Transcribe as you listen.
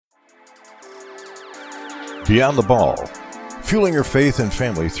Beyond the Ball, fueling your faith and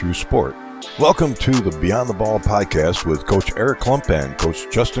family through sport. Welcome to the Beyond the Ball podcast with Coach Eric Klump and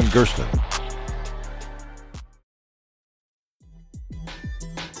Coach Justin Gersten.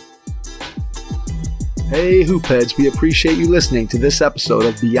 Hey Hoopheads, we appreciate you listening to this episode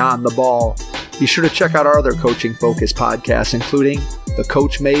of Beyond the Ball. Be sure to check out our other coaching focused podcasts, including the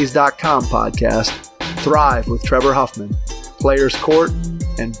CoachMaze.com podcast, Thrive with Trevor Huffman, Players Court,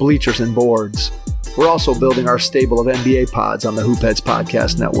 and Bleachers and Boards. We're also building our stable of NBA pods on the Hoopheads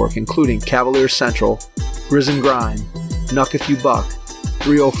Podcast Network, including Cavaliers Central, Grizz and Grind, Nuck If You Buck,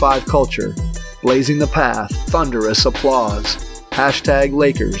 305 Culture, Blazing the Path, Thunderous Applause, Hashtag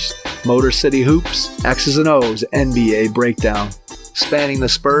Lakers, Motor City Hoops, X's and O's NBA Breakdown, Spanning the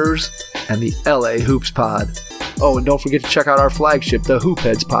Spurs, and the LA Hoops Pod. Oh, and don't forget to check out our flagship, the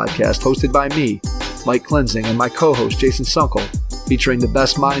Hoopheads Podcast, hosted by me, Mike Klinzing, and my co-host, Jason Sunkel, featuring the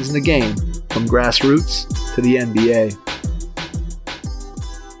best minds in the game, from grassroots to the NBA.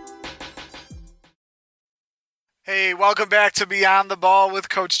 Hey, welcome back to Beyond the Ball with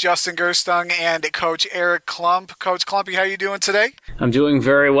Coach Justin Gersten and Coach Eric Klump. Coach Klumpy, how are you doing today? I'm doing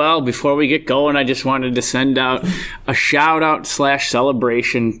very well. Before we get going, I just wanted to send out a shout-out /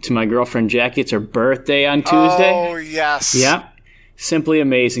 celebration to my girlfriend Jackie. It's her birthday on Tuesday. Oh, yes. Yep. Simply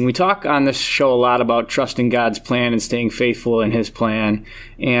amazing. We talk on this show a lot about trusting God's plan and staying faithful in His plan.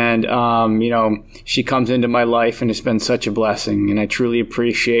 And, she comes into my life and it's been such a blessing. And I truly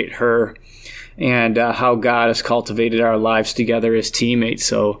appreciate her and how God has cultivated our lives together as teammates.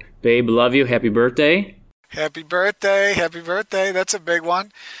 So, babe, love you. Happy birthday. Happy birthday. Happy birthday. That's a big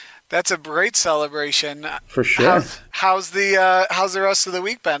one. That's a great celebration. For sure. How's the rest of the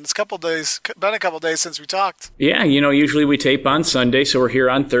week been? It's been a couple days since we talked. Yeah, usually we tape on Sunday, so we're here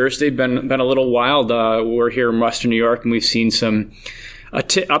on Thursday. Been a little wild. We're here in Western New York, and we've seen a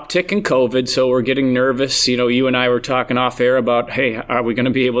uptick in COVID, so we're getting nervous. You and I were talking off air about, hey, are we going to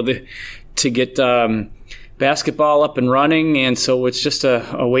be able to get basketball up and running? And so it's just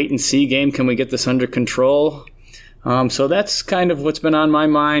a wait and see game. Can we get this under control? So that's kind of what's been on my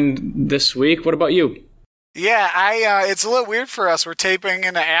mind this week. What about you? Yeah, it's a little weird for us. We're taping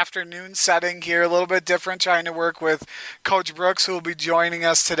in an afternoon setting here, a little bit different, trying to work with Coach Brooks, who will be joining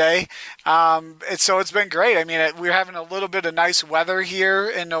us today. So it's been great. I mean, we're having a little bit of nice weather here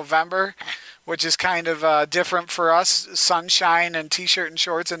in November, which is kind of different for us. Sunshine and T-shirt and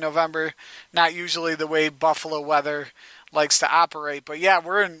shorts in November, not usually the way Buffalo weather likes to operate. But yeah,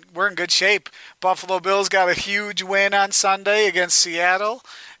 we're in good shape. Buffalo Bills got a huge win on Sunday against Seattle.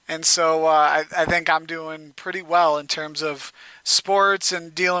 And so I think I'm doing pretty well in terms of sports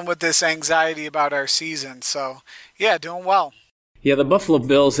and dealing with this anxiety about our season. So yeah, doing well. Yeah, the Buffalo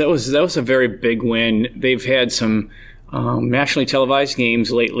Bills, that was a very big win. They've had some nationally televised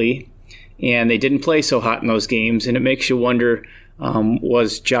games lately, and they didn't play so hot in those games. And it makes you wonder,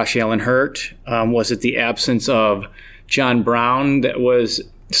 was Josh Allen hurt? Was it the absence of John Brown that was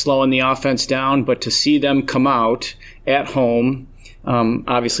slowing the offense down? But to see them come out at home,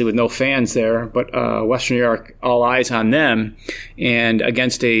 obviously with no fans there, but Western New York, all eyes on them, and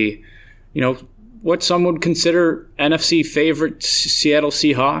against what some would consider NFC favorite Seattle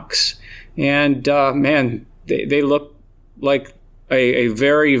Seahawks. And they look like a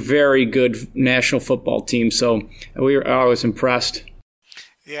very, very good national football team. So I was impressed.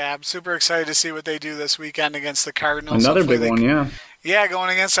 Yeah, I'm super excited to see what they do this weekend against the Cardinals. Another big one, yeah. Yeah, going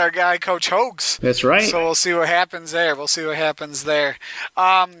against our guy, Coach Hogs. That's right. So we'll see what happens there. Let's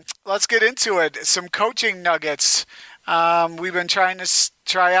get into it. Some coaching nuggets. We've been trying to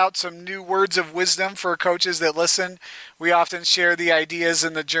try out some new words of wisdom for coaches that listen. We often share the ideas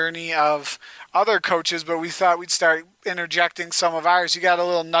and the journey of other coaches, but we thought we'd start interjecting some of ours. You got a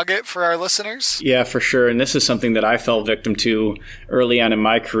little nugget for our listeners? Yeah, for sure. And this is something that I fell victim to early on in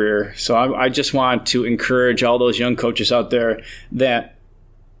my career. So I just want to encourage all those young coaches out there that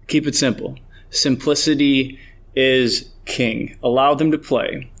keep it simple. Simplicity is king. Allow them to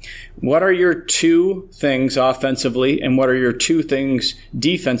play. What are your two things offensively and what are your two things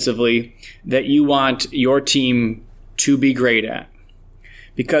defensively that you want your team to be great at?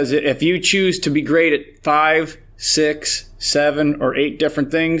 Because if you choose to be great at 5, 6, 7, or 8 different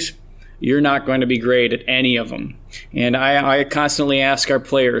things, you're not going to be great at any of them. And I constantly ask our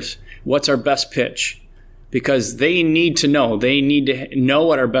players, what's our best pitch? Because they need to know. They need to know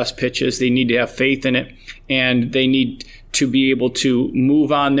what our best pitch is. They need to have faith in it. And they need to be able to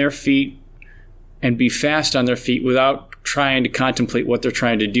move on their feet and be fast on their feet without trying to contemplate what they're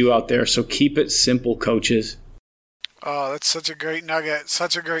trying to do out there. So keep it simple, coaches. Oh, that's such a great nugget.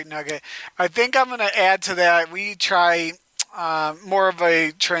 I think I'm going to add to that. We try more of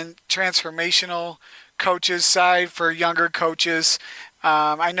a transformational coaches' side, for younger coaches.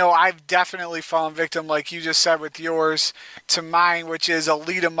 I know I've definitely fallen victim, like you just said with yours, to mine, which is a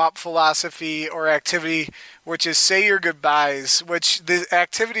lead 'em up philosophy or activity, which is say your goodbyes, which the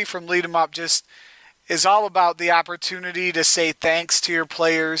activity from lead 'em up just is all about the opportunity to say thanks to your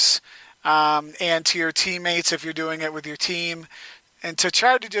players and to your teammates if you're doing it with your team, and to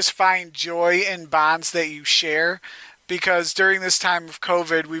try to just find joy in bonds that you share. Because during this time of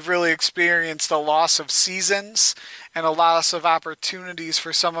COVID, we've really experienced a loss of seasons and a loss of opportunities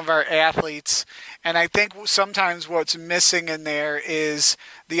for some of our athletes. And I think sometimes what's missing in there is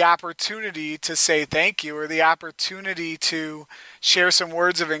the opportunity to say thank you, or the opportunity to share some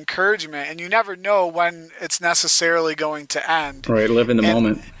words of encouragement. And you never know when it's necessarily going to end. Right, live in the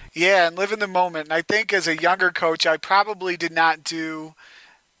moment. Yeah, and live in the moment. And I think as a younger coach, I probably did not do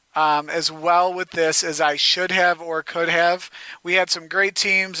as well with this as I should have or could have. We had some great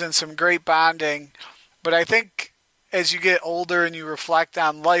teams and some great bonding, but I think as you get older and you reflect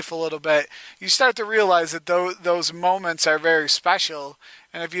on life a little bit, you start to realize that those moments are very special.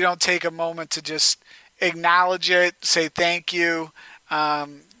 And if you don't take a moment to just acknowledge it, say thank you,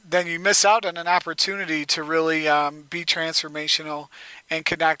 then you miss out on an opportunity to really be transformational and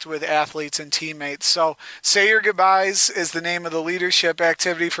connect with athletes and teammates. So say your goodbyes is the name of the leadership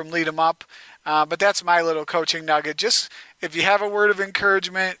activity from Lead 'em Up. But that's my little coaching nugget. Just if you have a word of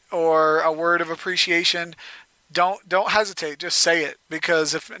encouragement or a word of appreciation, don't hesitate. Just say it,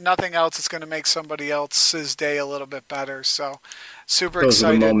 because if nothing else, it's going to make somebody else's day a little bit better. So super excited. Those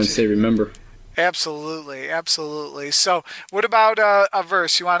are the moments they remember. Absolutely, absolutely. So what about a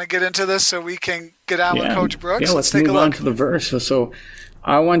verse? You want to get into this so we can get on with Coach Brooks? Yeah, let's move on to the verse. So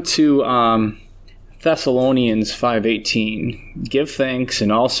I went to Thessalonians 5:18. Give thanks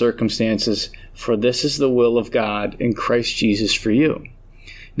in all circumstances, for this is the will of God in Christ Jesus for you.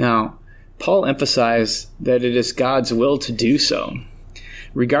 Now, Paul emphasized that it is God's will to do so.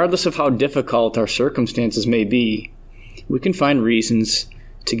 Regardless of how difficult our circumstances may be, we can find reasons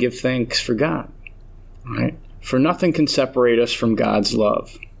to give thanks for God, right? For nothing can separate us from God's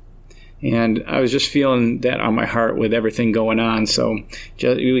love. And I was just feeling that on my heart with everything going on. So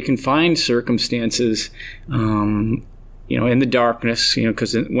we can find circumstances, in the darkness,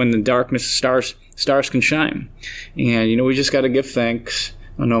 because when the darkness, stars can shine. And, we just got to give thanks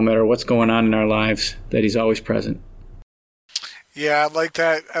no matter what's going on in our lives, that He's always present. Yeah, I like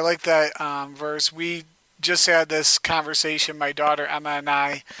that. I like that verse. We just had this conversation, my daughter Emma and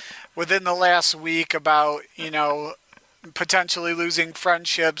I, within the last week about, potentially losing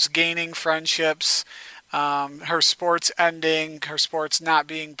friendships, gaining friendships, her sports ending, her sports not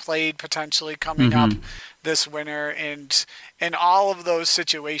being played, potentially coming up this winter. And in all of those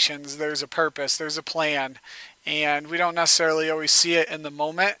situations, there's a purpose, there's a plan, and we don't necessarily always see it in the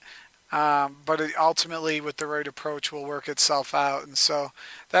moment. But it ultimately, with the right approach, will work itself out. And so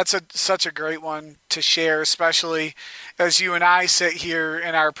that's such a great one to share, especially as you and I sit here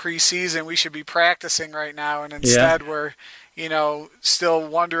in our preseason. We should be practicing right now, and instead we're, still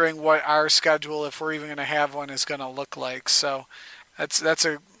wondering what our schedule, if we're even going to have one, is going to look like. So that's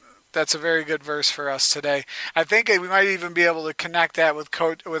a very good verse for us today. I think we might even be able to connect that with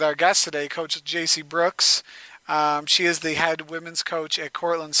our guest today, Coach J.C. Brooks. She is the head women's coach at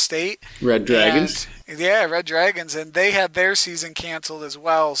Cortland State. Red Dragons. Red Dragons. And they had their season canceled as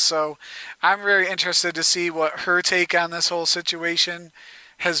well. So I'm very interested to see what her take on this whole situation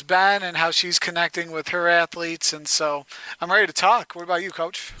has been and how she's connecting with her athletes. And so I'm ready to talk. What about you,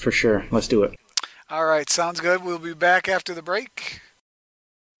 Coach? For sure. Let's do it. All right. Sounds good. We'll be back after the break.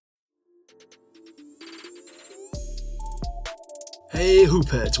 Hey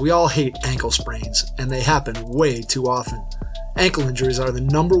hoopheads, we all hate ankle sprains, and they happen way too often. Ankle injuries are the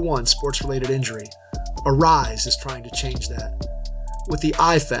 #1 sports-related injury. Arise is trying to change that. With the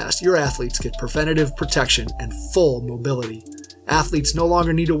iFast, your athletes get preventative protection and full mobility. Athletes no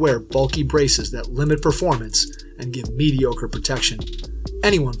longer need to wear bulky braces that limit performance and give mediocre protection.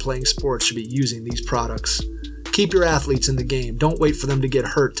 Anyone playing sports should be using these products. Keep your athletes in the game. Don't wait for them to get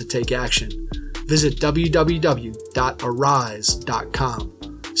hurt to take action. Visit www.aryse.com,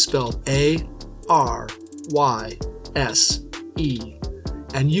 spelled A-R-Y-S-E,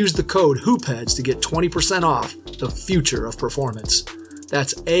 and use the code HOOPHEADS to get 20% off the future of performance.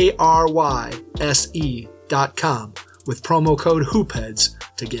 That's ARYSE.com with promo code HOOPHEADS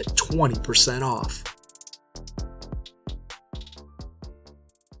to get 20% off.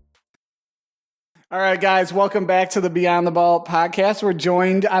 All right, guys, welcome back to the Beyond the Ball podcast. We're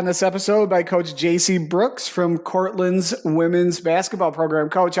joined on this episode by Coach J.C. Brooks from Cortland's women's basketball program.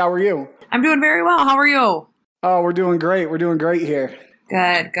 Coach, how are you? I'm doing very well. How are you? Oh, we're doing great. We're doing great here.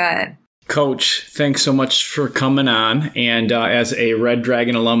 Good. Coach, thanks so much for coming on. And as a Red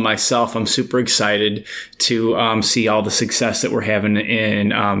Dragon alum myself, I'm super excited to see all the success that we're having in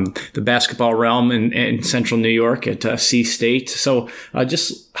the basketball realm in Central New York at C State. So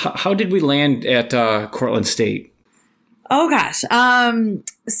just how did we land at Cortland State? Oh, gosh.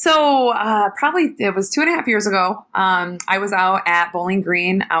 So probably it was 2.5 years ago. I was out at Bowling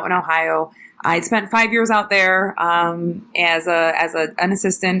Green out in Ohio. I spent 5 years out there as an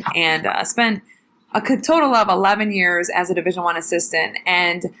assistant, and spent a total of 11 years as a Division I assistant.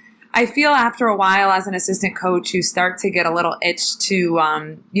 And I feel after a while as an assistant coach, you start to get a little itch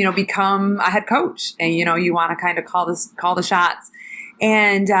to become a head coach, and you want to kind of call the shots.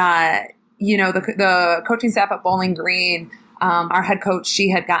 And the coaching staff at Bowling Green, our head coach, she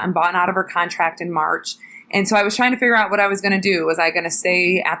had gotten bought out of her contract in March. And so I was trying to figure out what I was going to do. Was I going to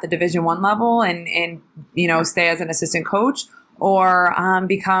stay at the Division I level and stay as an assistant coach, or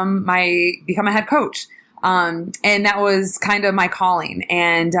become a head coach? And that was kind of my calling.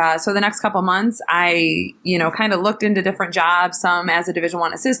 And so the next couple months, I kind of looked into different jobs, some as a Division I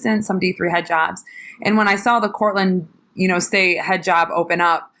assistant, some D3 head jobs. And when I saw the Cortland State head job open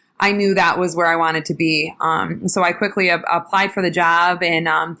up, I knew that was where I wanted to be. So I quickly applied for the job, and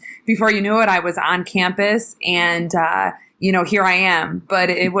before you knew it, I was on campus, and here I am.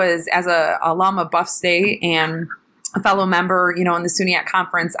 But it was as a alum of Buff State and a fellow member, in the SUNYAC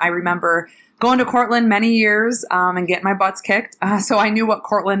conference. I remember going to Cortland many years and getting my butts kicked. So I knew what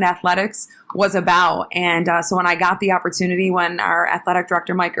Cortland athletics was about. And so when I got the opportunity, when our athletic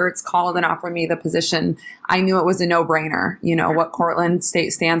director, Mike Ertz, called and offered me the position, I knew it was a no-brainer. What Cortland State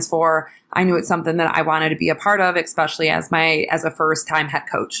stands for. I knew it's something that I wanted to be a part of, especially as a first-time head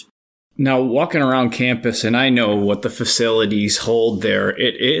coach. Now, walking around campus, and I know what the facilities hold there,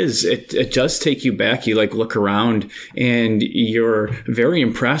 it does take you back. You look around and you're very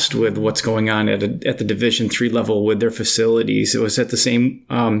impressed with what's going on at the Division III level with their facilities. Was that the same?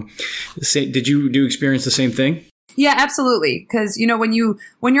 Did you experience the same thing? Yeah, absolutely. Because, when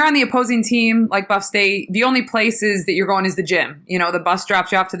you're on the opposing team like Buff State, the only places that you're going is the gym. The bus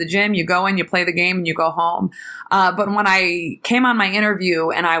drops you off to the gym, you go in, you play the game, and you go home. But when I came on my interview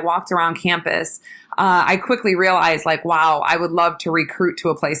and I walked around campus, I quickly realized, wow, I would love to recruit to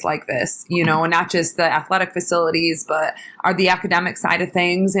a place like this, and not just the athletic facilities, but the academic side of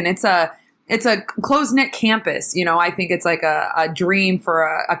things. And it's a close-knit campus. I think it's like a dream for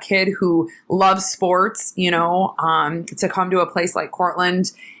a kid who loves sports, to come to a place like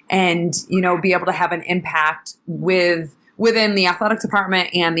Cortland and, be able to have an impact within the athletic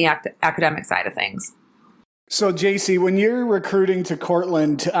department and the academic side of things. So, JC, when you're recruiting to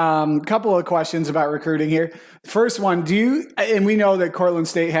Cortland, a couple of questions about recruiting here. First one, and we know that Cortland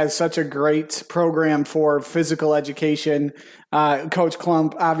State has such a great program for physical education. Coach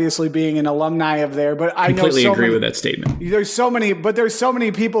Klump, obviously being an alumni of there, but I completely agree with that statement. There's so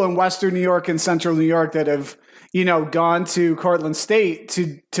many people in Western New York and Central New York that have, gone to Cortland State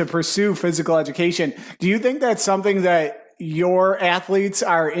to pursue physical education. Do you think that's something that your athletes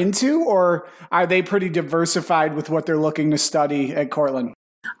are into, or are they pretty diversified with what they're looking to study at Cortland?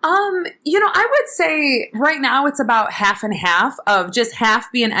 I would say right now it's about half and half, of just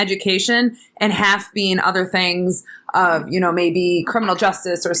half being education and half being other things of, maybe criminal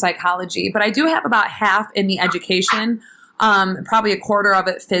justice or psychology. But I do have about half in the education, probably a quarter of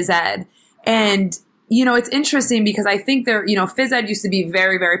it phys ed. And, it's interesting because I think phys ed used to be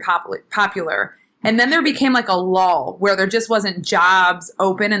very, very popular. And then there became like a lull where there just wasn't jobs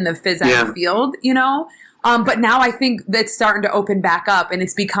open in the phys ed field, But now I think that's starting to open back up and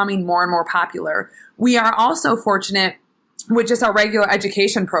it's becoming more and more popular. We are also fortunate with just our regular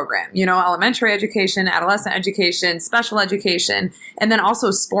education program, elementary education, adolescent education, special education, and then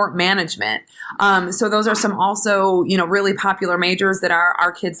also sport management. So those are some also, really popular majors that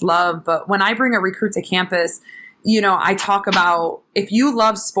our kids love. But when I bring a recruit to campus, I talk about if you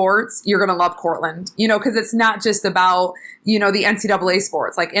love sports, you're going to love Cortland, because it's not just about, the NCAA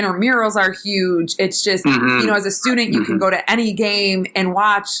sports. Like intramurals are huge. It's just, as a student, you can go to any game and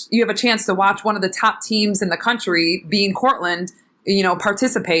you have a chance to watch one of the top teams in the country, being Cortland,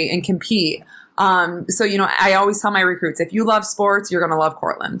 participate and compete. So, I always tell my recruits, if you love sports, you're going to love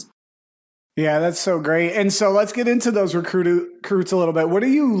Cortland. Yeah, that's so great. And so let's get into those recruits a little bit. What are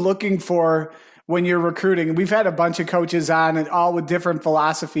you looking for when you're recruiting? We've had a bunch of coaches on and all with different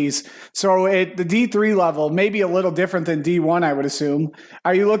philosophies. So at the D3 level, maybe a little different than D1, I would assume.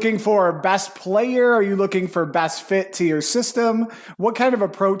 Are you looking for best player? Are you looking for best fit to your system? What kind of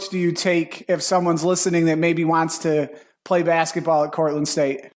approach do you take if someone's listening that maybe wants to play basketball at Cortland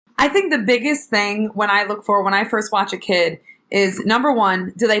State? I think the biggest thing when I first watch a kid is number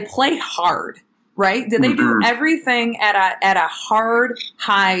one, do they play hard? Right? Did they do everything at a hard,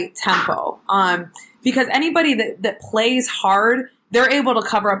 high tempo? Because anybody that plays hard, they're able to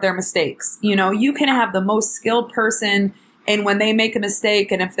cover up their mistakes. You know, you can have the most skilled person, and when they make a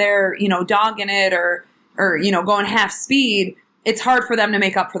mistake, and if they're, you know, dogging it or you know, going half speed, it's hard for them to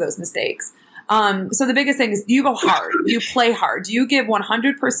make up for those mistakes. So the biggest thing is, do you go hard? Do you play hard? Do you give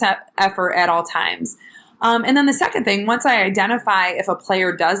 100% effort at all times? And then the second thing, once I identify if a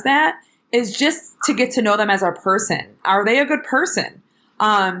player does that, is just to get to know them as a person. Are they a good person?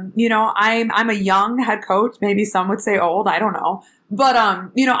 You know, I'm a young head coach. Maybe some would say old. I don't know. But,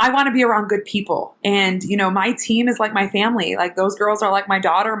 you know, I want to be around good people. And, you know, my team is like my family. Like, those girls are like my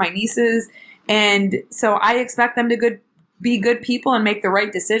daughter, my nieces. And so I expect them to be good people and make the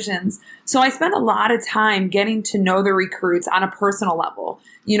right decisions. So I spend a lot of time getting to know the recruits on a personal level.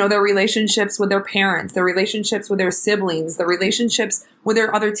 You know, their relationships with their parents, their relationships with their siblings, the relationships with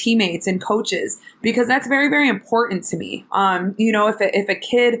their other teammates and coaches, because that's very, very important to me. You know, if a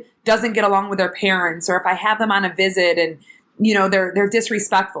kid doesn't get along with their parents, or if I have them on a visit and, you know, they're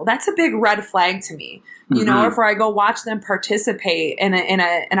disrespectful, that's a big red flag to me. You know, if I go watch them participate in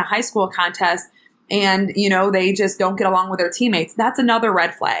a high school contest, and, you know, they just don't get along with their teammates, that's another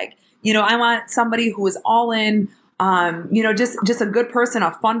red flag. You know, I want somebody who is all in, you know, just a good person,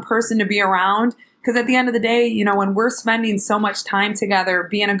 a fun person to be around. Because at the end of the day, you know, when we're spending so much time together,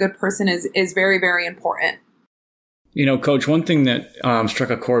 being a good person is very, very important. You know, Coach, one thing that struck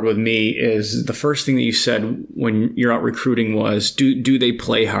a chord with me is the first thing that you said when you're out recruiting was, do they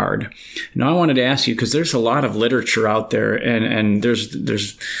play hard? Now, I wanted to ask you, because there's a lot of literature out there, and there's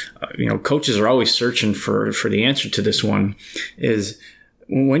you know, coaches are always searching for the answer to this one, is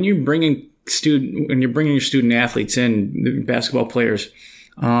when you're bringing your student athletes in, basketball players,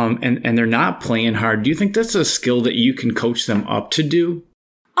 and they're not playing hard, do you think that's a skill that you can coach them up to do?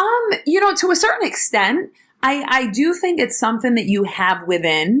 You know, to a certain extent. I do think it's something that you have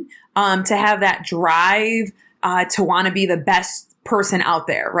within, to have that drive, to want to be the best person out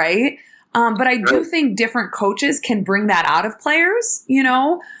there, right? But I do think different coaches can bring that out of players, you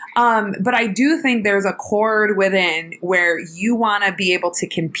know? But I do think there's a chord within where you want to be able to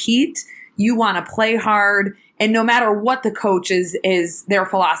compete, you want to play hard, and no matter what the coach is their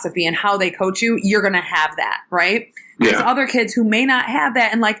philosophy and how they coach you, you're going to have that, right? There's other kids who may not have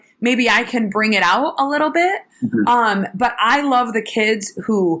that, and like, maybe I can bring it out a little bit. But I love the kids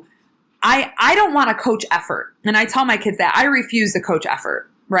who I don't want to coach effort. And I tell my kids that I refuse to coach effort,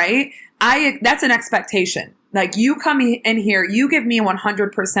 right? That's an expectation. Like, you come in here, you give me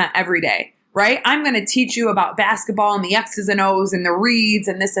 100% every day, right? I'm going to teach you about basketball and the X's and O's and the reads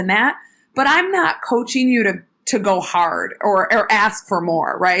and this and that, but I'm not coaching you to go hard or ask for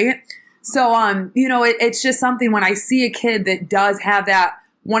more, right? So, you know, it's just something when I see a kid that does have that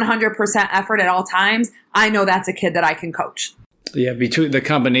 100% effort at all times, I know that's a kid that I can coach. Yeah, between the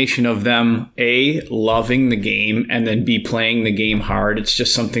combination of them, A, loving the game, and then B, playing the game hard, it's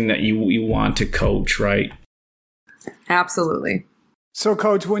just something that you want to coach, right? Absolutely. So,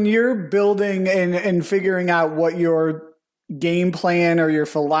 Coach, when you're building and figuring out what your game plan or your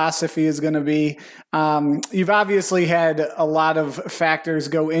philosophy is going to be, you've obviously had a lot of factors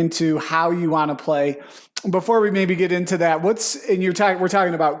go into how you want to play. Before we maybe get into that, we're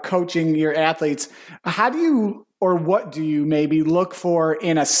talking about coaching your athletes. How do you, or what do you maybe look for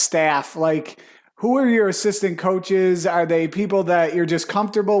in a staff? Like, who are your assistant coaches? Are they people that you're just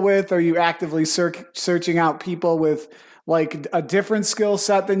comfortable with? Are you actively searching out people with like a different skill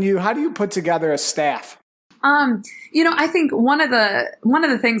set than you? How do you put together a staff? You know, I think one of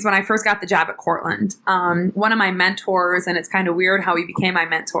the things when I first got the job at Cortland, one of my mentors, and it's kind of weird how he became my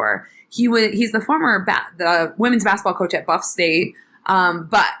mentor. He's the former the women's basketball coach at Buff State.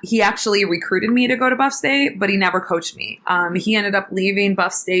 But he actually recruited me to go to Buff State, but he never coached me. He ended up leaving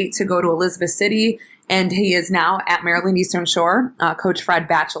Buff State to go to Elizabeth City, and he is now at Maryland Eastern Shore, Coach Fred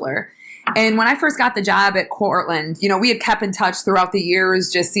Batchelor. And when I first got the job at Cortland, you know, we had kept in touch throughout the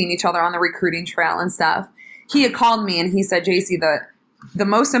years, just seeing each other on the recruiting trail and stuff. He had called me and he said, JC, the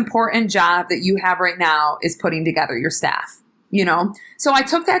most important job that you have right now is putting together your staff, you know? So I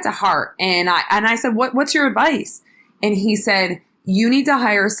took that to heart, and I said, what's your advice? And he said, you need to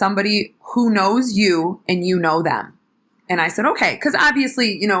hire somebody who knows you and you know them. And I said, okay. Cause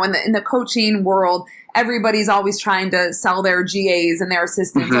obviously, you know, in the coaching world, everybody's always trying to sell their GAs and their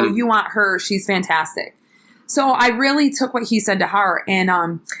assistants. Mm-hmm. Oh, you want her. She's fantastic. So I really took what he said to heart.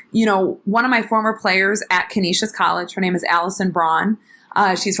 And, you know, one of my former players at Canisius College, her name is Allison Braun.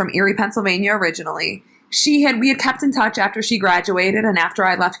 She's from Erie, Pennsylvania originally. We had kept in touch after she graduated and after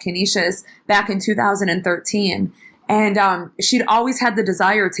I left Canisius back in 2013. And she'd always had the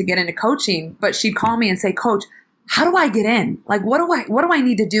desire to get into coaching, but she'd call me and say, Coach, how do I get in? Like, what do I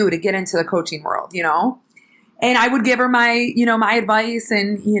need to do to get into the coaching world, And I would give her my advice,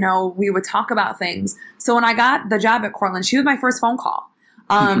 and, we would talk about things. So when I got the job at Cortland, she was my first phone call.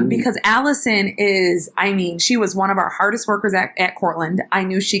 Because Allison she was one of our hardest workers at Cortland. I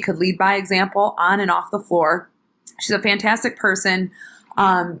knew she could lead by example on and off the floor. She's a fantastic person.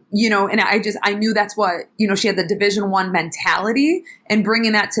 And I knew that's what, she had the Division I mentality, and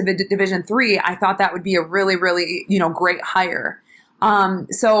bringing that to the Division III, I thought that would be a really, really, great hire.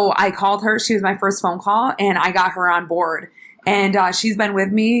 So I called her. She was my first phone call, and I got her on board, and she's been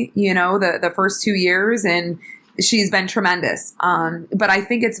with me, the first 2 years, and she's been tremendous. But I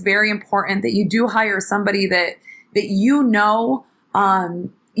think it's very important that you do hire somebody that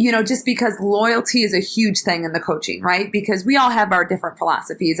just because loyalty is a huge thing in the coaching, right? Because we all have our different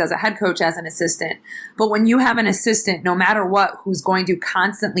philosophies as a head coach, as an assistant. But when you have an assistant, no matter what, who's going to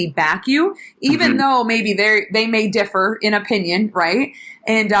constantly back you, even though maybe they may differ in opinion, right?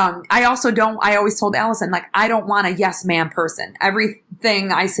 And I always told Allison, like, I don't want a yes ma'am person.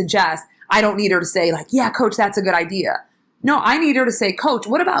 Everything I suggest, I don't need her to say, like, yeah, Coach, that's a good idea. No, I need her to say, Coach,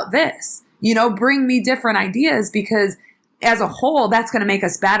 what about this? Bring me different ideas, because as a whole, that's going to make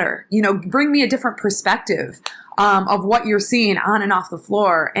us better. Bring me a different perspective of what you're seeing on and off the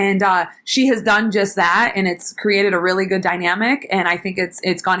floor. And she has done just that, and it's created a really good dynamic. And I think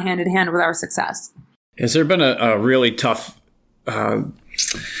it's gone hand in hand with our success. Has there been a really tough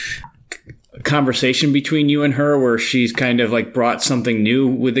conversation between you and her where she's kind of like brought something new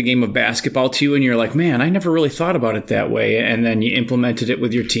with the game of basketball to you, and you're like, man, I never really thought about it that way, and then you implemented it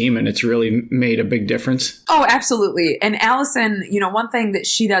with your team and it's really made a big difference? Oh, absolutely. And Allison, one thing that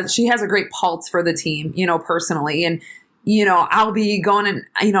she does, she has a great pulse for the team, personally. And I'll be going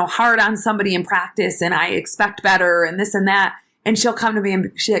hard on somebody in practice, and I expect better and this and that, and she'll come to me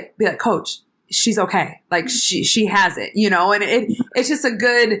and she'll be like, Coach, she's okay. Like she has it, and it's just a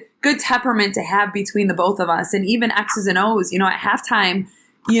good temperament to have between the both of us. And even X's and O's, at halftime,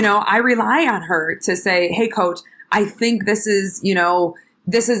 I rely on her to say, hey, Coach, I think this is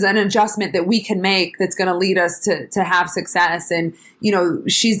an adjustment that we can make that's going to lead us to have success. And,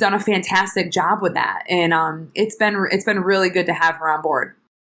 she's done a fantastic job with that. And it's been really good to have her on board.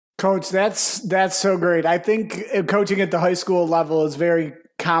 Coach, that's so great. I think coaching at the high school level is very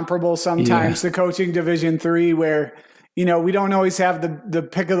comparable sometimes to coaching Division III, where we don't always have the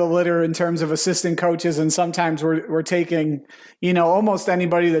pick of the litter in terms of assistant coaches, and sometimes we're taking almost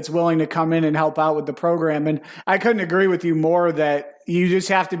anybody that's willing to come in and help out with the program. And I couldn't agree with you more that you just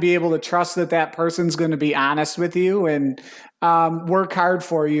have to be able to trust that person's going to be honest with you and work hard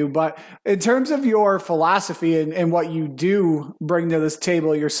for you. But in terms of your philosophy and what you do bring to this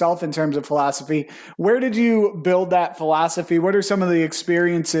table yourself in terms of philosophy, where did you build that philosophy? What are some of the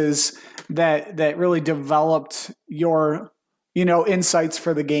experiences that really developed your insights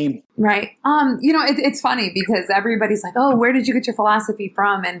for the game? Right. It's funny because everybody's like, oh, where did you get your philosophy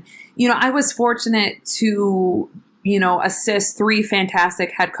from? And, I was fortunate to assist 3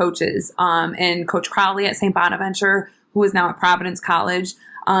 fantastic head coaches, and Coach Crowley at St. Bonaventure, who is now at Providence College,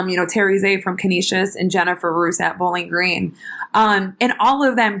 Terry Zay from Canisius, and Jennifer Roos at Bowling Green. And all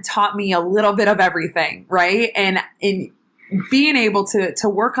of them taught me a little bit of everything, right? And in being able to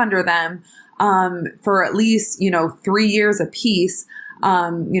work under them for at least, 3 years apiece,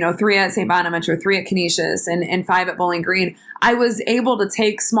 3 at St. Bonaventure, 3 at Canisius, and 5 at Bowling Green, I was able to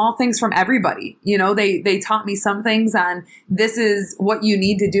take small things from everybody. They taught me some things on this is what you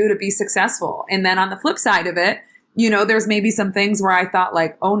need to do to be successful. And then on the flip side of it, there's maybe some things where I thought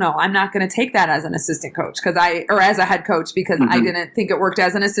like, oh no, I'm not going to take that as an assistant coach or as a head coach because I didn't think it worked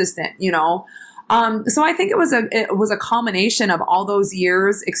as an assistant, So I think it was a culmination of all those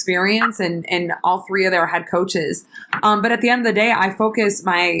years experience and all 3 of their head coaches. But at the end of the day, I focus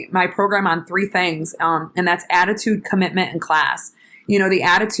my program on 3 things, and that's attitude, commitment, and class. The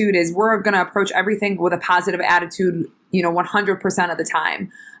attitude is we're going to approach everything with a positive attitude, 100% of the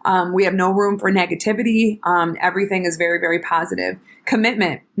time. We have no room for negativity. Everything is very, very positive.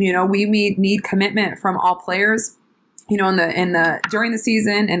 Commitment, we need commitment from all players. In the during the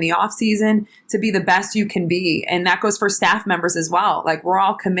season and the off season to be the best you can be. And that goes for staff members as well. Like we're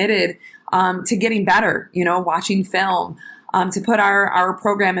all committed to getting better, watching film, to put our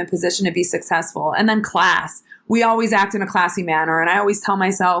program in position to be successful. And then class, we always act in a classy manner. And I always tell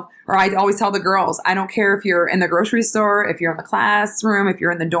myself, or I always tell the girls, I don't care if you're in the grocery store, if you're in the classroom, if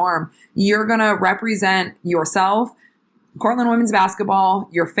you're in the dorm, you're going to represent yourself, Cortland women's basketball,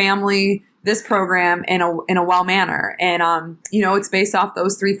 your family, this program in a well manner. And, it's based off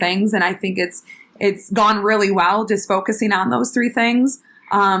those 3 things. And I think it's it's gone really well just focusing on those three things.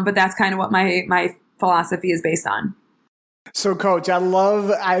 But that's kind of what my philosophy is based on. So, Coach,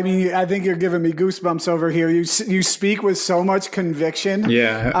 I think you're giving me goosebumps over here. You speak with so much conviction.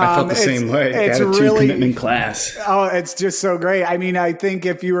 Yeah, I felt the same way. It's Attitude really commitment class. Oh, it's just so great. I mean, I think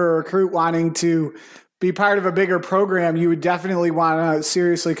if you were a recruit wanting to be part of a bigger program, you would definitely want to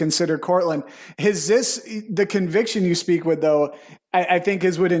seriously consider Cortland. Is this the conviction you speak with, though? I think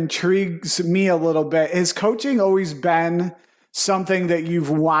is what intrigues me a little bit. Has coaching always been something that you've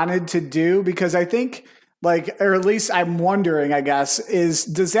wanted to do? Because I think, or at least I'm wondering, I guess,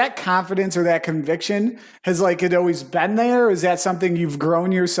 does that confidence or that conviction, has it always been there? Is that something you've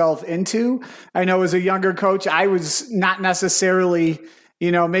grown yourself into? I know as a younger coach, I was not necessarily,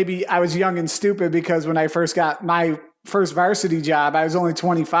 maybe I was young and stupid because when I first got my first varsity job, I was only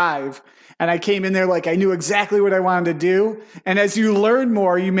 25. And I came in there I knew exactly what I wanted to do. And as you learn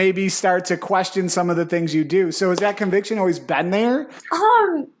more, you maybe start to question some of the things you do. So has that conviction always been there?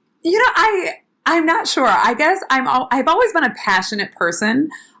 I'm not sure. I guess I've always been a passionate person.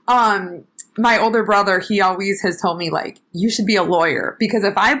 My older brother, he always has told me you should be a lawyer, because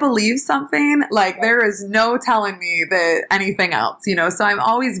if I believe something, there is no telling me that anything else, so I'm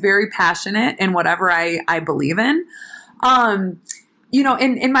always very passionate in whatever I believe in.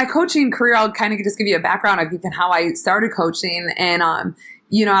 In my coaching career, I'll kind of just give you a background of even how I started coaching. And,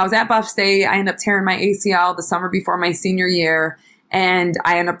 I was at Buff State. I ended up tearing my ACL the summer before my senior year. And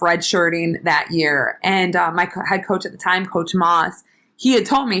I ended up redshirting that year. And my head coach at the time, Coach Moss, he had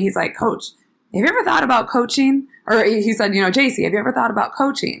told me, he's like, Coach, have you ever thought about coaching? Or he said, JC, have you ever thought about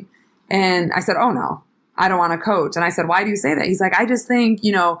coaching? And I said, oh, no, I don't want to coach. And I said, why do you say that? He's like, I just think,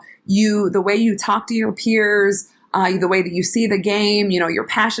 the way you talk to your peers, the way that you see the game, your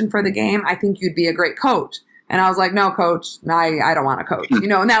passion for the game, I think you'd be a great coach. And I was like, no, Coach, I don't want to coach,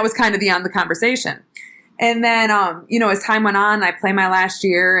 and that was kind of the end of the conversation. And then, as time went on, I played my last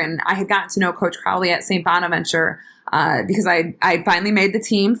year, and I had gotten to know Coach Crowley at St. Bonaventure because I finally made the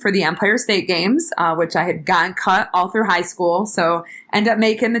team for the Empire State Games, which I had gotten cut all through high school. So ended up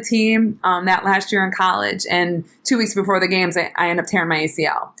making the team that last year in college. And 2 weeks before the games, I ended up tearing my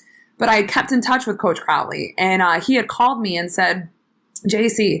ACL. But I kept in touch with Coach Crowley, and he had called me and said,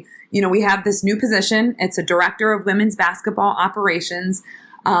 JC, we have this new position. It's a director of women's basketball operations.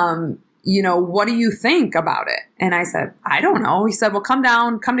 What do you think about it? And I said, I don't know. He said, well, come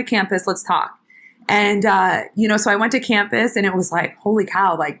to campus. Let's talk. And, so I went to campus, and it was holy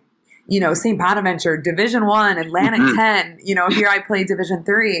cow, St. Bonaventure, Division I, Atlantic 10, here I played Division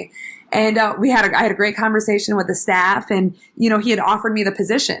III. And I had a great conversation with the staff, and, he had offered me the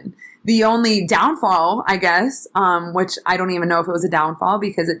position. The only downfall, I guess, which I don't even know if it was a downfall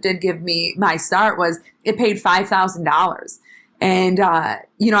because it did give me my start, was it paid $5,000. And, I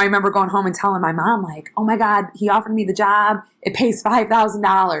remember going home and telling my mom, oh my God, he offered me the job. It pays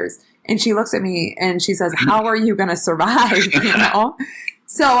 $5,000. And she looks at me and she says, how are you going to survive?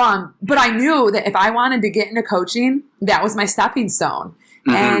 So, but I knew that if I wanted to get into coaching, that was my stepping stone.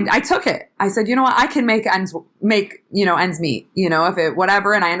 Mm-hmm. And I took it. I said, you know what, I can make ends meet, if it,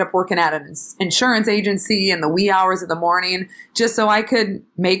 whatever. And I ended up working at an insurance agency in the wee hours of the morning, just so I could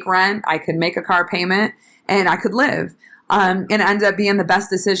make rent, I could make a car payment, and I could live. And it ended up being the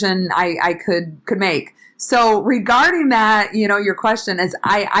best decision I could make. So regarding that, your question is,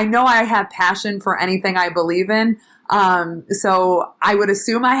 I know I have passion for anything I believe in. So I would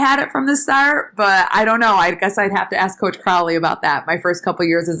assume I had it from the start, but I don't know. I guess I'd have to ask Coach Crowley about that. My first couple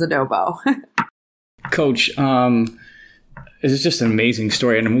years as a Dobo. Coach, it's just an amazing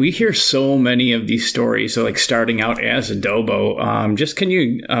story. And we hear so many of these stories, so starting out as a Dobo. Just can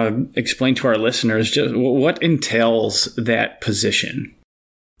you explain to our listeners just what entails that position?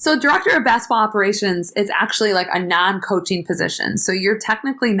 So director of basketball operations is actually a non-coaching position. So you're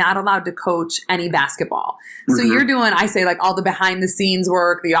technically not allowed to coach any basketball. Mm-hmm. So you're doing, I say, all the behind the scenes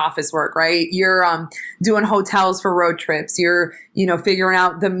work, the office work, right? You're doing hotels for road trips. You're, figuring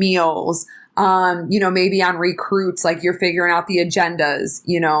out the meals. Maybe on recruits, you're figuring out the agendas,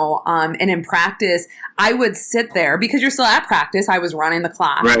 and in practice, I would sit there because you're still at practice. I was running the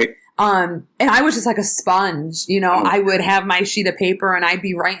clock. Right. And I was just like a sponge, I would have my sheet of paper and I'd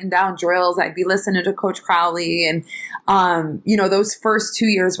be writing down drills. I'd be listening to Coach Crowley. And, those first 2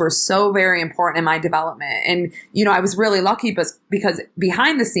 years were so very important in my development. And, I was really lucky because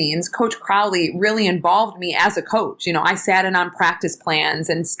behind the scenes, Coach Crowley really involved me as a coach. I sat in on practice plans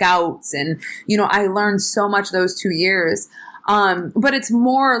and scouts and, I learned so much those 2 years. But it's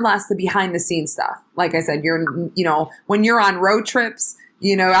more or less the behind the scenes stuff. Like I said, when you're on road trips,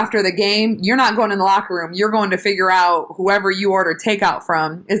 after the game, you're not going in the locker room. You're going to figure out whoever you order takeout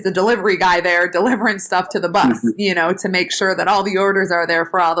from is the delivery guy there delivering stuff to the bus, to make sure that all the orders are there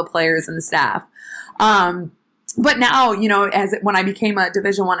for all the players and staff. But now, when I became a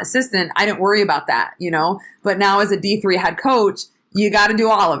Division I assistant, I didn't worry about that, But now as a D3 head coach, you got to do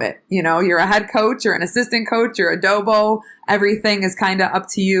all of it. You're a head coach, you're an assistant coach, you're a DOBO. Everything is kind of up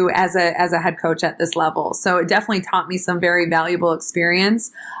to you as a head coach at this level. So it definitely taught me some very valuable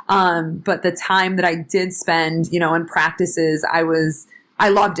experience. But the time that I did spend, in practices, I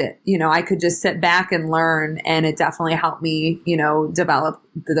loved it. I could just sit back and learn, and it definitely helped me, develop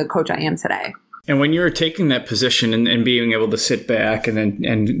the coach I am today. And when you were taking that position and being able to sit back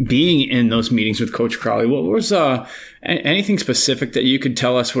and being in those meetings with Coach Crowley, what was anything specific that you could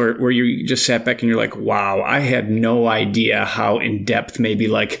tell us where you just sat back and you're like, wow, I had no idea how in depth maybe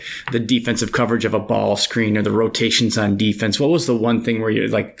like the defensive coverage of a ball screen or the rotations on defense. What was the one thing where you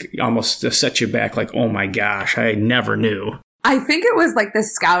like almost set you back like, oh my gosh, I never knew? I think it was like the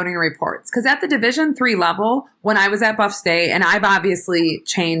scouting reports, because at the Division III level, when I was at Buff State, and I've obviously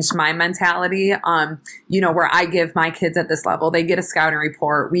changed my mentality, where I give my kids at this level, they get a scouting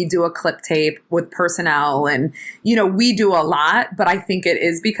report. We do a clip tape with personnel, and, we do a lot, but I think it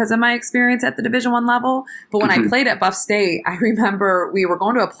is because of my experience at the Division I level. But when I played at Buff State, I remember we were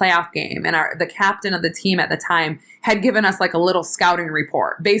going to a playoff game, and the captain of the team at the time had given us like a little scouting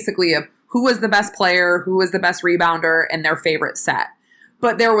report, basically of who was the best player, who was the best rebounder, and their favorite set.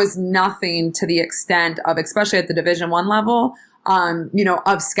 But there was nothing to the extent of, especially at the Division I level,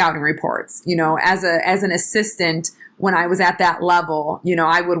 of scouting reports. As an assistant, when I was at that level,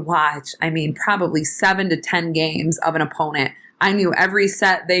 I would watch, probably 7 to 10 games of an opponent. I knew every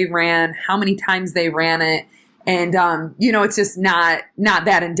set they ran, how many times they ran it. And, it's just not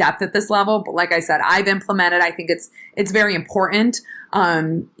that in depth at this level. But like I said, I've implemented, I think it's very important,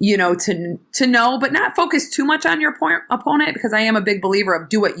 to know, but not focus too much on your opponent, because I am a big believer of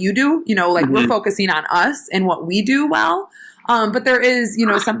do what you do, we're focusing on us and what we do well. But there is,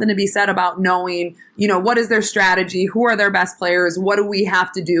 something to be said about knowing, what is their strategy? Who are their best players? What do we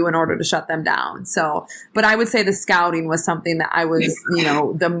have to do in order to shut them down? So, but I would say the scouting was something that I was,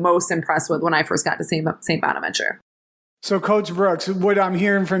 the most impressed with when I first got to St. Bonaventure. So Coach Brooks, what I'm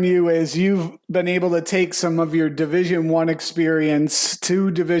hearing from you is you've been able to take some of your Division I experience to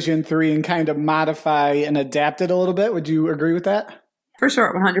Division III and kind of modify and adapt it a little bit. Would you agree with that? For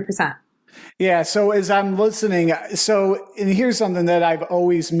sure, 100%. Yeah. So as I'm listening, and here's something that I've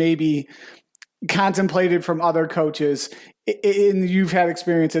always maybe contemplated from other coaches, and you've had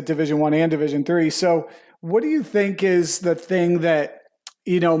experience at Division I and Division III. So what do you think is the thing that,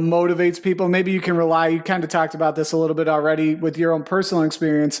 motivates people? Maybe you can rely, you kind of talked about this a little bit already with your own personal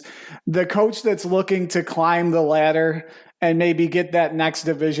experience, the coach that's looking to climb the ladder and maybe get that next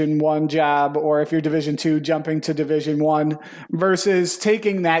Division I job, or if you're Division II, jumping to Division I, versus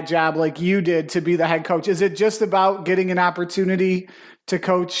taking that job like you did to be the head coach. Is it just about getting an opportunity to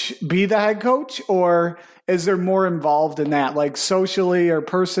be the head coach, or is there more involved in that, like socially or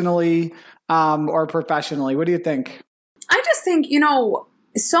personally, or professionally? What do you think? I just think,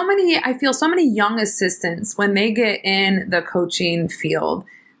 I feel so many young assistants, when they get in the coaching field,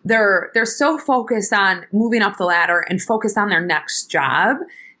 they're so focused on moving up the ladder and focused on their next job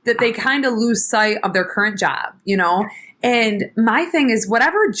that they kind of lose sight of their current job, And my thing is,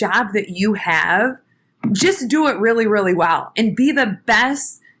 whatever job that you have, just do it really, really well and be the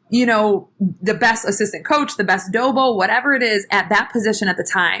best, the best assistant coach, the best DOBO, whatever it is at that position at the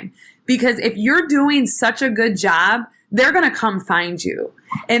time. Because if you're doing such a good job, they're going to come find you.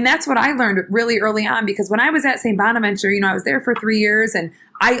 And that's what I learned really early on, because when I was at St. Bonaventure, I was there for 3 years, and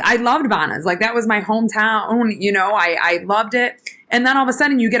I loved Bonas. Like, that was my hometown, I loved it. And then all of a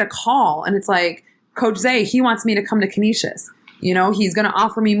sudden you get a call and it's like, Coach Zay, he wants me to come to Canisius. He's going to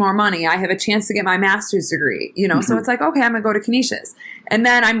offer me more money. I have a chance to get my master's degree, so it's like, okay, I'm going to go to Canisius. And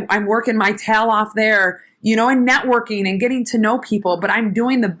then I'm working my tail off there, and networking and getting to know people, but I'm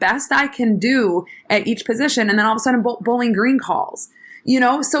doing the best I can do at each position. And then all of a sudden Bowling Green calls,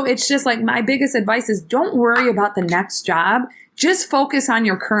 so it's just like, my biggest advice is don't worry about the next job. Just focus on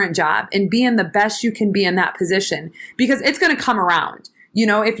your current job and being the best you can be in that position, because it's going to come around.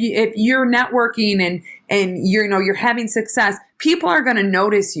 If you're networking and you're having success, people are going to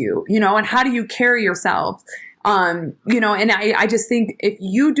notice you, and how do you carry yourself? And I just think if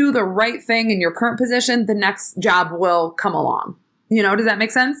you do the right thing in your current position, the next job will come along. Does that make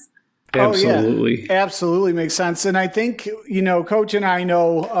sense? Absolutely. Oh, yeah. Absolutely makes sense. And I think, Coach and I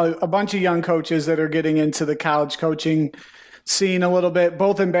know a bunch of young coaches that are getting into the college coaching seen a little bit,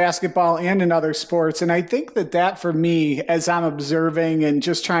 both in basketball and in other sports. And I think that for me, as I'm observing and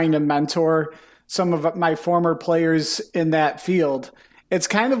just trying to mentor some of my former players in that field, it's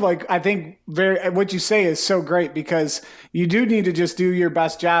kind of like, I think what you say is so great, because you do need to just do your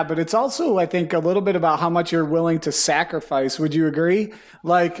best job, but it's also, I think, a little bit about how much you're willing to sacrifice. Would you agree?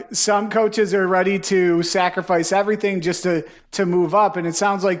 Like, some coaches are ready to sacrifice everything just to move up. And it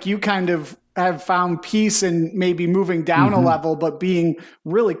sounds like you kind of have found peace in maybe moving down a level, but being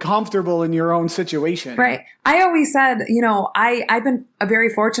really comfortable in your own situation. Right. I always said, I've been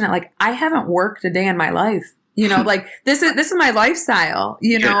very fortunate. Like, I haven't worked a day in my life. Like, this is my lifestyle,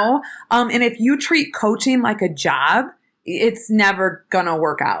 know? And if you treat coaching like a job, it's never gonna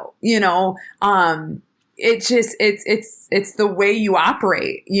work out, It's just, it's the way you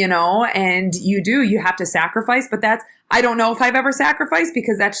operate, and you have to sacrifice, but I don't know if I've ever sacrificed,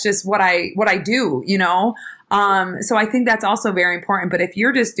 because that's just what I do, So I think that's also very important. But if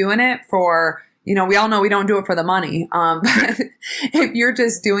you're just doing it for, we all know we don't do it for the money. But if you're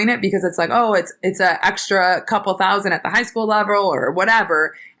just doing it because it's like, oh, it's an extra couple thousand at the high school level or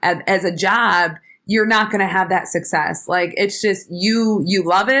whatever, as a job, you're not going to have that success. Like, it's just, you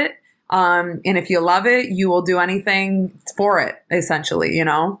love it. And if you love it, you will do anything for it, essentially,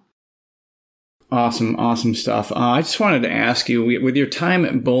 Awesome stuff. I just wanted to ask you, with your time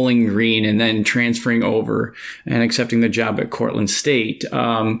at Bowling Green and then transferring over and accepting the job at Cortland State,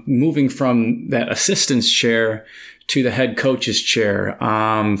 moving from that assistant's chair to the head coach's chair,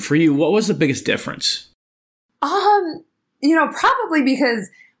 for you, what was the biggest difference? Probably because,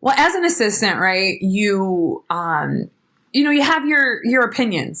 well, as an assistant, right, you have your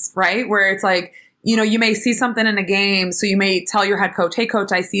opinions, right? Where it's like, you may see something in a game, so you may tell your head coach, hey,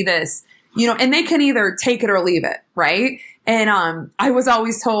 coach, I see this. And they can either take it or leave it, right? And I was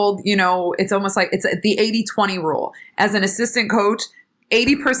always told, it's almost like it's the 80-20 rule. As an assistant coach,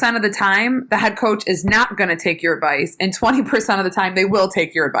 80% of the time, the head coach is not going to take your advice, and 20% of the time, they will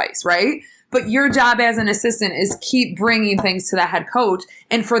take your advice, right? But your job as an assistant is keep bringing things to the head coach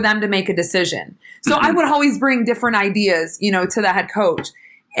and for them to make a decision. So I would always bring different ideas, to the head coach.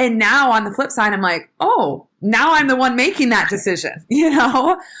 And now on the flip side, I'm like, oh, now I'm the one making that decision,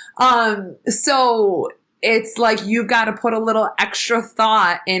 So it's like you've got to put a little extra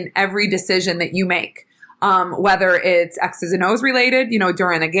thought in every decision that you make, whether it's X's and O's related,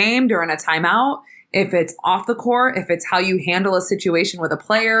 during a game, during a timeout, if it's off the court, if it's how you handle a situation with a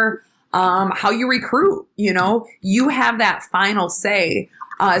player, how you recruit, you have that final say.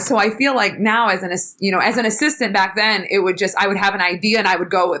 So I feel like now as an assistant back then, I would have an idea and I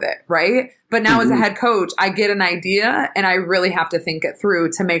would go with it. Right. But now as a head coach, I get an idea and I really have to think it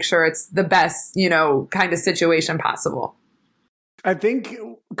through to make sure it's the best, kind of situation possible. I think,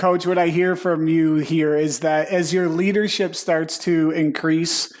 Coach, what I hear from you here is that as your leadership starts to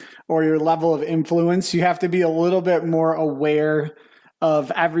increase or your level of influence, you have to be a little bit more aware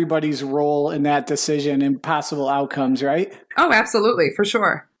of everybody's role in that decision and possible outcomes, right? Oh, absolutely. For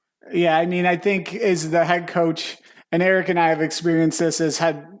sure. Yeah. I mean, I think as the head coach, and Eric and I have experienced this as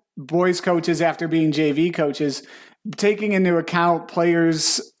head boys coaches after being JV coaches, taking into account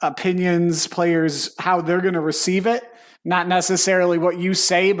players' opinions, players, how they're going to receive it, not necessarily what you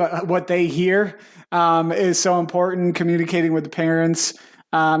say, but what they hear, is so important. Communicating with the parents,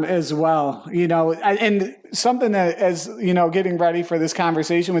 as well, and something that, as getting ready for this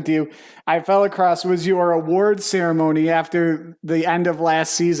conversation with you, I fell across was your awards ceremony after the end of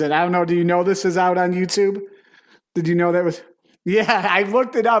last season. I don't know. Do you know this is out on YouTube? Did you know that was? Yeah, I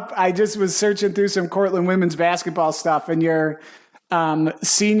looked it up. I just was searching through some Cortland women's basketball stuff, and your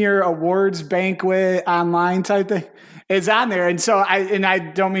senior awards banquet online type thing is on there. And so I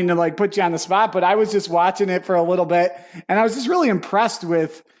don't mean to put you on the spot, but I was just watching it for a little bit, and I was just really impressed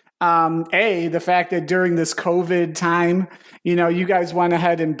with the fact that during this COVID time, you guys went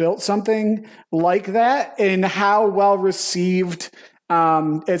ahead and built something like that, and how well received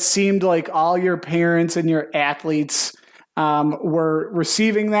it seemed like all your parents and your athletes were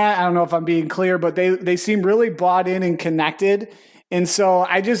receiving that. I don't know if I'm being clear, but they seem really bought in and connected. And so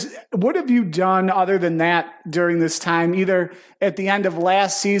what have you done other than that during this time, either at the end of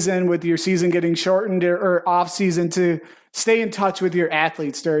last season with your season getting shortened or off season, to stay in touch with your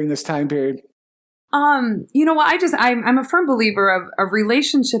athletes during this time period? You know what? I'm a firm believer of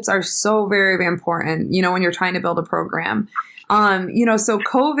relationships are so very, very important, when you're trying to build a program. So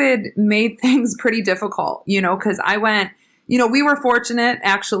COVID made things pretty difficult, because I went, we were fortunate,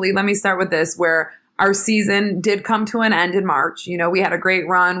 actually, let me start with this, where our season did come to an end in March. We had a great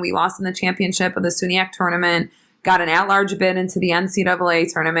run. We lost in the championship of the SUNYAC tournament got an at-large bid into the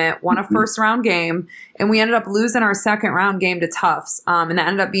NCAA tournament, won a first-round game, and we ended up losing our second-round game to Tufts, and that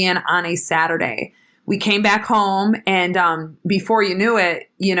ended up being on a Saturday. We came back home, and before you knew it,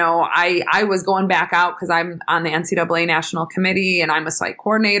 I was going back out because I'm on the NCAA National Committee, and I'm a site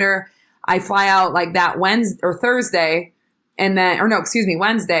coordinator. I fly out like that Thursday,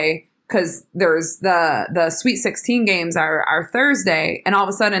 Wednesday, because there's the Sweet 16 games are Thursday, and all of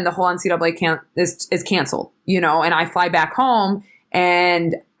a sudden the whole NCAA is canceled, and I fly back home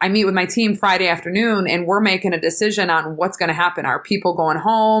and I meet with my team Friday afternoon, and we're making a decision on what's going to happen. Are people going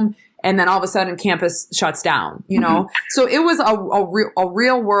home? And then all of a sudden campus shuts down, So it was a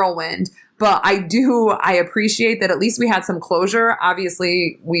real whirlwind. But I appreciate that at least we had some closure.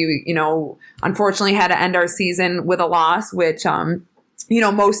 Obviously, we, unfortunately had to end our season with a loss, which,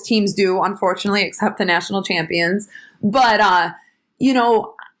 most teams do, unfortunately, except the national champions. But,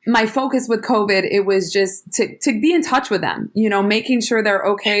 my focus with COVID, it was just to be in touch with them, making sure they're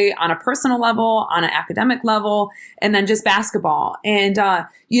okay on a personal level, on an academic level, and then just basketball. And,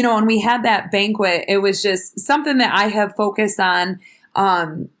 when we had that banquet, it was just something that I have focused on,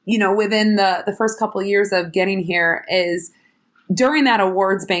 within the first couple of years of getting here is during that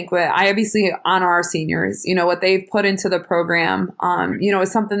awards banquet, I obviously honor our seniors, what they've put into the program,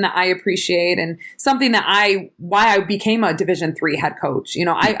 is something that I appreciate and something that why I became a Division III head coach.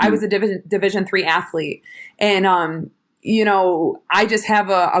 I was a Division III athlete, and, I just have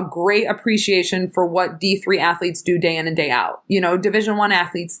a great appreciation for what D3 athletes do day in and day out. Division I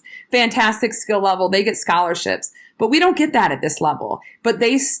athletes, fantastic skill level, they get scholarships. But we don't get that at this level. But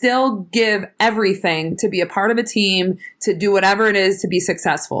they still give everything to be a part of a team, to do whatever it is to be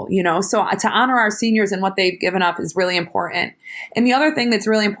successful, So to honor our seniors and what they've given up is really important. And the other thing that's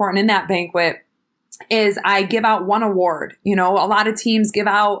really important in that banquet is I give out one award. A lot of teams give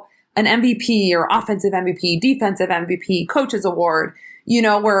out an MVP or offensive MVP, defensive MVP, coaches award,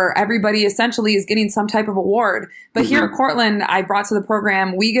 where everybody essentially is getting some type of award. But here at Cortland, I brought to the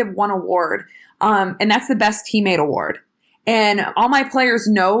program, we give one award. And that's the Best Teammate Award. And all my players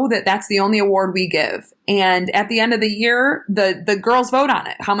know that that's the only award we give. And at the end of the year, the girls vote on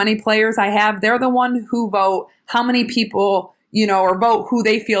it. How many players I have, they're the one who vote how many people, or vote who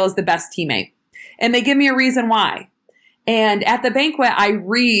they feel is the best teammate. And they give me a reason why. And at the banquet, I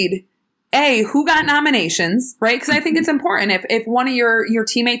read, who got nominations, right? Because I think it's important. If one of your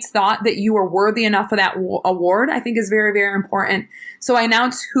teammates thought that you were worthy enough of that award, I think is very, very important. So I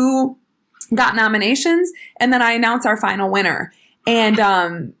announce who got nominations, and then I announce our final winner.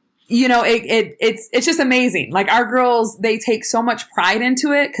 And, it's just amazing. Like our girls, they take so much pride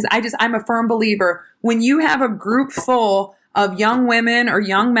into it because I'm a firm believer when you have a group full of young women or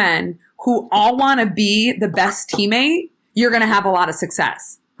young men who all want to be the best teammate, you're going to have a lot of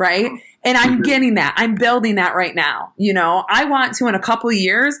success, right? And I'm getting that. I'm building that right now. I want to in a couple of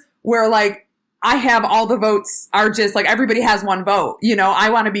years where I have all the votes are just everybody has one vote. I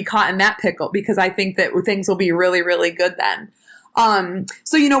want to be caught in that pickle because I think that things will be really, really good then.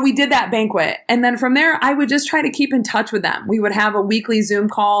 So we did that banquet. And then from there, I would just try to keep in touch with them. We would have a weekly Zoom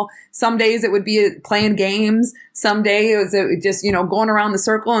call. Some days it would be playing games. Some day it was just, going around the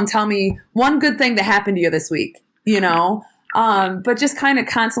circle and tell me one good thing that happened to you this week, but just kind of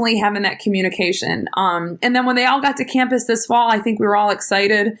constantly having that communication. And then when they all got to campus this fall, I think we were all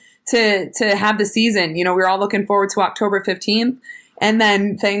excited to have the season. We were all looking forward to October 15th. And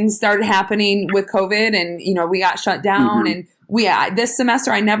then things started happening with COVID and, we got shut down. And this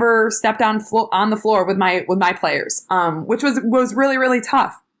semester, I never stepped on the floor with my players, which was really, really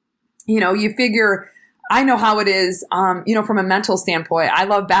tough. You figure, I know how it is, from a mental standpoint. I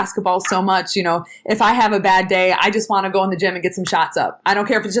love basketball so much. If I have a bad day, I just want to go in the gym and get some shots up. I don't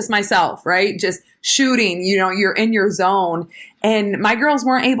care if it's just myself, right? Just shooting, you're in your zone. And my girls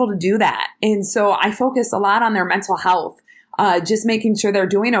weren't able to do that. And so I focused a lot on their mental health, just making sure they're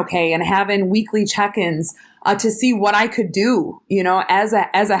doing okay and having weekly check-ins to see what I could do, as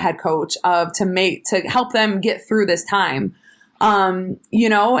a head coach to help them get through this time, and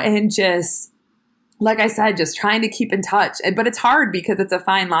just, like I said, just trying to keep in touch. But it's hard because it's a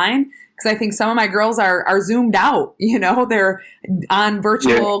fine line. Because I think some of my girls are zoomed out, they're on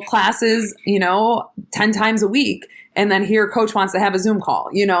virtual classes, 10 times a week. And then here coach wants to have a Zoom call,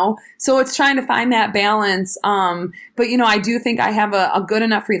 so it's trying to find that balance. But, I do think I have a good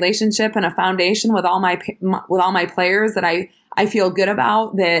enough relationship and a foundation with all my players that I feel good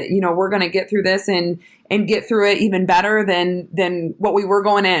about that, we're going to get through this and get through it even better than what we were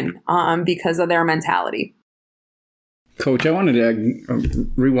going in, because of their mentality. Coach, I wanted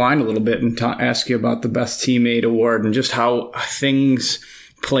to rewind a little bit and ask you about the Best Teammate Award and just how things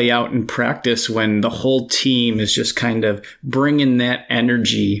play out in practice when the whole team is just kind of bringing that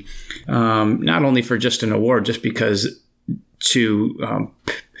energy, not only for just an award, just because to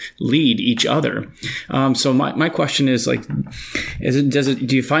lead each other. So my question is like,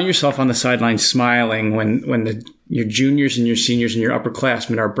 do you find yourself on the sideline smiling when your juniors and your seniors and your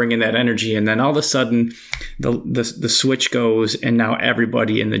upperclassmen are bringing that energy, and then all of a sudden the switch goes, and now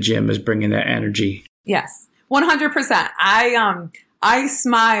everybody in the gym is bringing that energy? Yes, 100%. I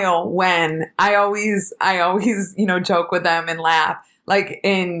smile when I always joke with them and laugh. Like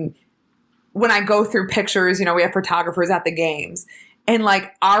when I go through pictures, we have photographers at the games, and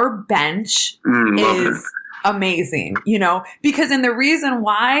like our bench is amazing, because, and the reason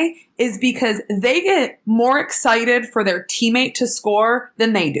why is because they get more excited for their teammate to score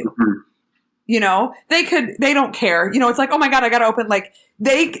than they do. They don't care. It's like, oh my God, I got to open. Like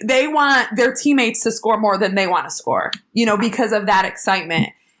they want their teammates to score more than they want to score, because of that excitement.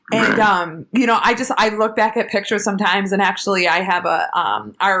 And, I look back at pictures sometimes, and actually I have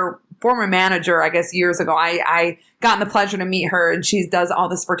our former manager, I guess years ago, I gotten the pleasure to meet her, and she does all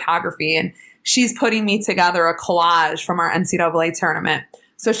this photography, and she's putting me together a collage from our NCAA tournament.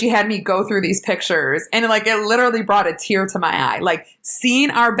 So she had me go through these pictures, and like it literally brought a tear to my eye. Like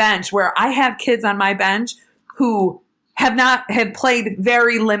seeing our bench, where I have kids on my bench who have played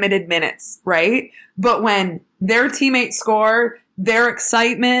very limited minutes, right? But when their teammates score, their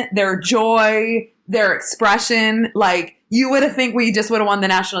excitement, their joy, their expression, like you would have think we just would have won the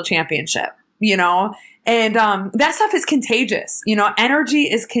national championship, And that stuff is contagious.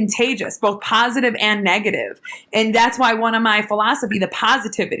 Energy is contagious, both positive and negative. And that's why one of my philosophy, the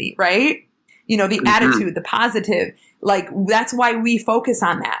positivity, right? The attitude, the positive, like that's why we focus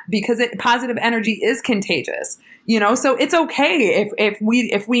on that, because positive energy is contagious. So it's okay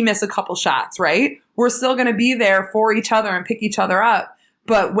if we miss a couple shots, right? We're still going to be there for each other and pick each other up.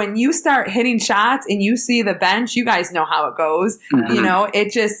 But when you start hitting shots and you see the bench, you guys know how it goes.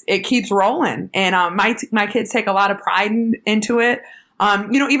 It keeps rolling. And my kids take a lot of pride into it.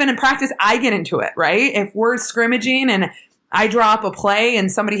 Even in practice, I get into it, right? If we're scrimmaging and I draw up a play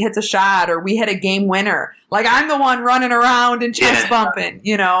and somebody hits a shot, or we hit a game winner, like I'm the one running around and chest bumping,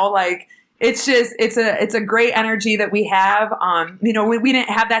 like it's a great energy that we have. We didn't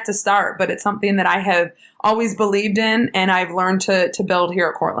have that to start, but it's something that I have always believed in, and I've learned to build here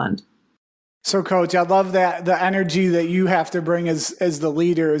at Cortland. So Coach, I love that, the energy that you have to bring as the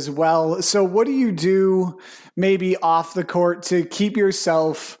leader as well. So what do you do maybe off the court to keep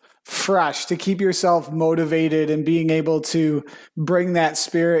yourself fresh, to keep yourself motivated and being able to bring that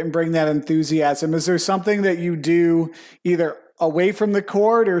spirit and bring that enthusiasm? Is there something that you do either away from the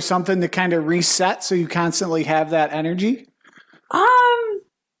court or something to kind of reset so you constantly have that energy?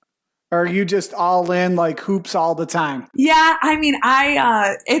 Or are you just all in, like hoops all the time? Yeah, I mean,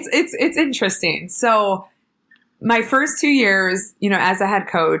 it's interesting. So my first 2 years, as a head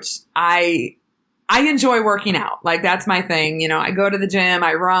coach, I enjoy working out. Like that's my thing. I go to the gym,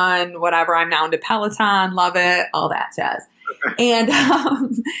 I run, whatever. I'm now into Peloton, love it, all that jazz. And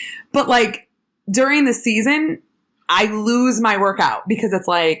but like during the season, I lose my workout because it's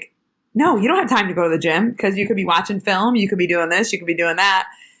like, no, you don't have time to go to the gym because you could be watching film, you could be doing this, you could be doing that.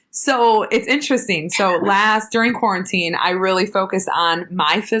 So it's interesting. So during quarantine, I really focused on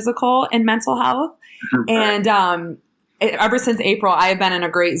my physical and mental health. And ever since April, I have been in a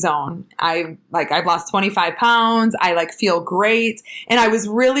great zone. I've lost 25 pounds. I feel great. And I was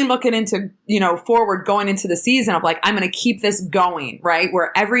really looking into, forward going into the season of I'm going to keep this going, right?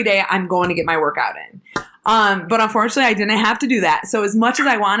 Where every day I'm going to get my workout in. But unfortunately I didn't have to do that. So as much as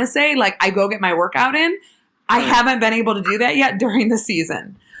I want to say, I go get my workout in, I haven't been able to do that yet during the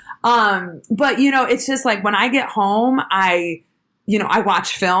season. But it's just when I get home, I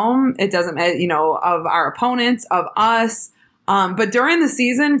watch film. It doesn't, of our opponents, of us. But during the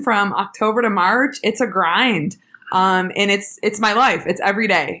season from October to March, it's a grind. And it's my life. It's every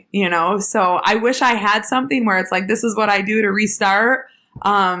day, so I wish I had something where it's this is what I do to restart.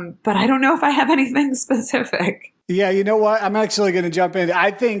 But I don't know if I have anything specific. Yeah, you know what? I'm actually going to jump in. I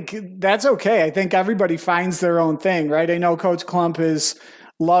think that's okay. I think everybody finds their own thing, right? I know Coach Klump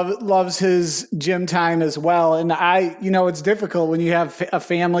loves his gym time as well. And it's difficult when you have a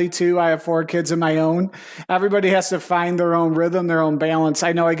family too. I have 4 kids of my own. Everybody has to find their own rhythm, their own balance.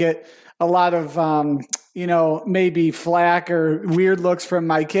 I know I get a lot of, maybe flack or weird looks from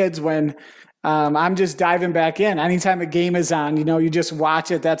my kids when I'm just diving back in. Anytime a game is on, you just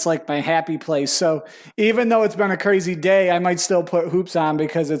watch it. That's my happy place. So even though it's been a crazy day, I might still put hoops on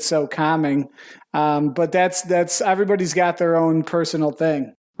because it's so calming. But that's everybody's got their own personal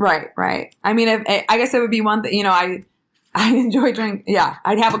thing. Right. I mean, I guess it would be one thing, I enjoy drinking. Yeah,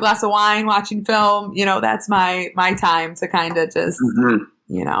 I'd have a glass of wine, watching film. That's my time to kind of just,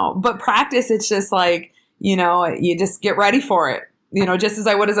 But practice, it's just like, you just get ready for it. Just as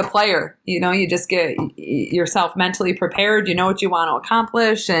I would as a player. You just get yourself mentally prepared. You know what you want to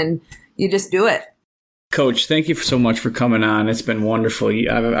accomplish, and you just do it. Coach, thank you so much for coming on. It's been wonderful.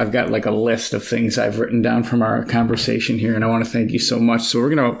 I've got like a list of things I've written down from our conversation here, and I want to thank you so much. So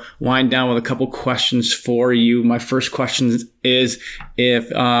we're going to wind down with a couple questions for you. My first question is, if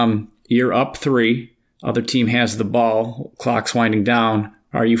you're up 3, other team has the ball, clock's winding down,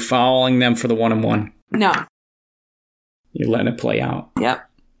 are you fouling them for the 1-on-1? No. You're letting it play out? Yep.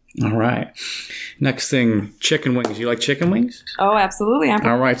 All right. Next thing, chicken wings. You like chicken wings? Oh, absolutely.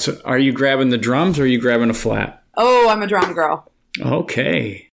 All right. So are you grabbing the drums or are you grabbing a flat? Oh, I'm a drum girl.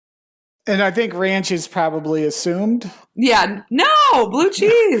 Okay. And I think ranch is probably assumed. Yeah. No, blue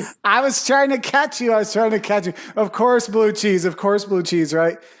cheese. I was trying to catch you. Of course, blue cheese.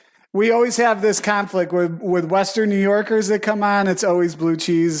 Right? We always have this conflict with Western New Yorkers that come on. It's always blue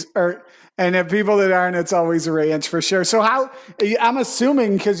cheese, and if people that aren't, it's always ranch for sure. So I'm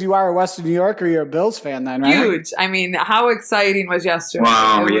assuming because you are a Western New Yorker, you're a Bills fan then, right? Huge. I mean, how exciting was yesterday?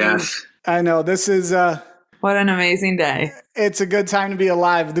 Wow, yes. I know. This is... what an amazing day. It's a good time to be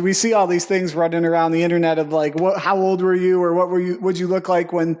alive. We see all these things running around the internet of like, how old were you or would you look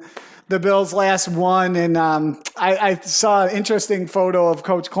like when the Bills last won? And I saw an interesting photo of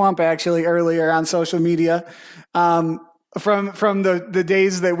Coach Klump actually earlier on social media. From the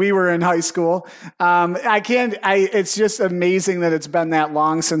days that we were in high school. It's just amazing that it's been that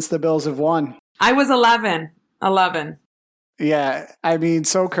long since the Bills have won. I was 11. Yeah. I mean,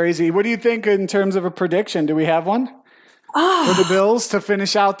 so crazy. What do you think in terms of a prediction? Do we have one for the Bills to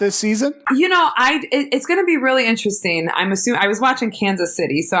finish out this season? It's going to be really interesting. I'm assuming I was watching Kansas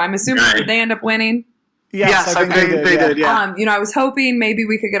City, so I'm assuming they end up winning. Yes, I think they did. Yeah. I was hoping maybe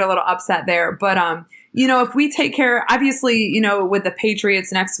we could get a little upset there, but if we take care, obviously, with the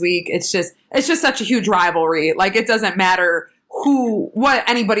Patriots next week, it's just such a huge rivalry. Like, it doesn't matter what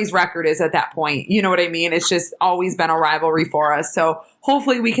anybody's record is at that point. You know what I mean? It's just always been a rivalry for us. So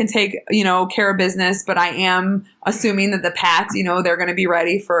hopefully we can take, care of business, but I am assuming that the Pats, they're going to be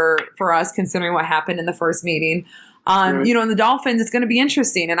ready for us considering what happened in the first meeting. And the Dolphins, it's going to be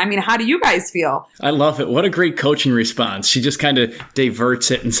interesting. And I mean, how do you guys feel? I love it. What a great coaching response. She just kind of diverts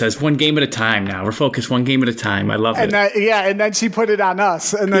it and says, 1 game at a time now. We're focused 1 game at a time. I love it. And then she put it on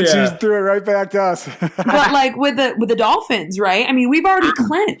us. And then she threw it right back to us. But like with the Dolphins, right? I mean, we've already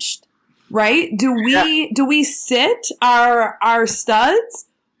clinched, right? Do we sit our studs,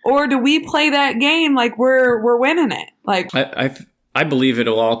 or do we play that game like we're winning it? Like I believe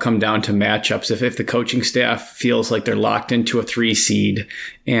it'll all come down to matchups. If the coaching staff feels like they're locked into a 3 seed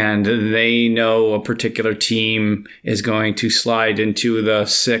and they know a particular team is going to slide into the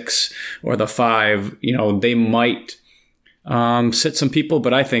 6 or the 5, they might sit some people.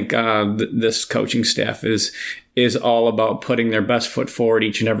 But I think this coaching staff is all about putting their best foot forward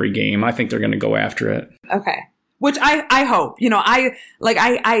each and every game. I think they're going to go after it. Okay. Which I hope.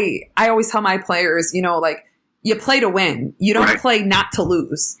 I always tell my players, you play to win. You don't play not to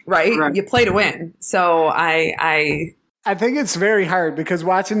lose, right? You play to win. So I think it's very hard because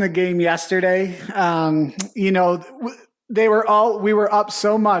watching the game yesterday, we were up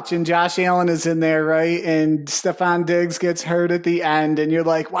so much and Josh Allen is in there, right? And Stephon Diggs gets hurt at the end and you're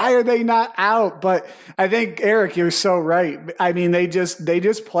like, why are they not out? But I think, Eric, you're so right. I mean, they just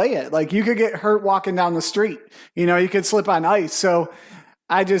play it. Like, you could get hurt walking down the street. You could slip on ice. So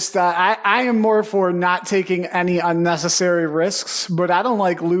I just, I am more for not taking any unnecessary risks, but I don't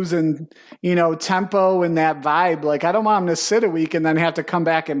like losing, tempo and that vibe. Like, I don't want them to sit a week and then have to come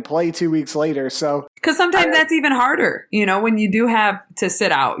back and play 2 weeks later. So, because sometimes that's even harder, when you do have to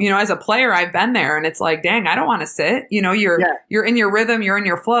sit out. As a player, I've been there, and it's like, dang, I don't want to sit. You're in your rhythm, you're in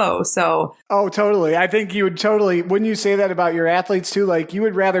your flow. So, oh, totally. I think you would totally. Wouldn't you say that about your athletes too? Like, I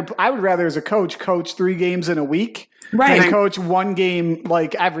would rather as a coach 3 games in a week. Right. And coach 1 game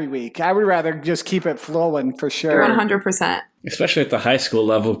like every week. I would rather just keep it flowing for sure. 100%. Especially at the high school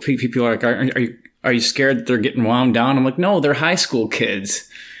level, people are like, are you scared that they're getting wound down? I'm like, no, they're high school kids.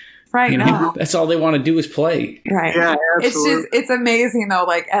 Right. That's all they want to do is play. Right. Yeah, absolutely. It's amazing though.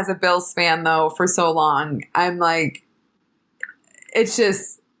 Like, as a Bills fan though, for so long, I'm like,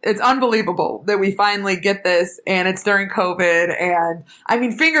 it's unbelievable that we finally get this, and it's during COVID. And I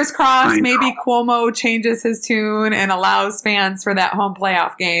mean, fingers crossed, maybe Cuomo changes his tune and allows fans for that home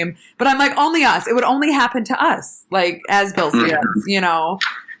playoff game. But I'm like, only us. It would only happen to us, like, as Bills fans, So you know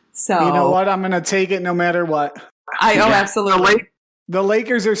what? I'm going to take it no matter what. Absolutely. The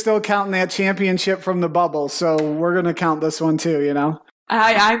Lakers are still counting that championship from the bubble, so we're going to count this one too, you know?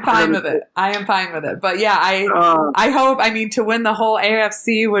 I'm fine with it. I am fine with it. But yeah, I hope, to win the whole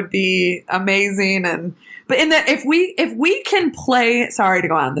AFC would be amazing. But if we can play, sorry to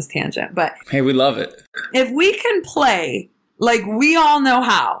go on this tangent, but hey, we love it. If we can play like we all know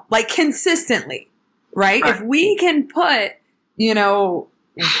how, like consistently, right? If we can put,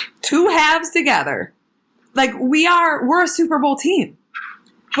 two halves together, like we're a Super Bowl team.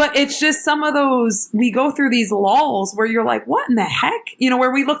 But it's just some of those, we go through these lulls where you're like, what in the heck?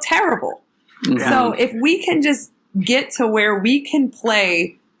 Where we look terrible. Yeah. So if we can just get to where we can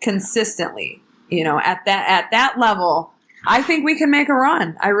play consistently, at that level, I think we can make a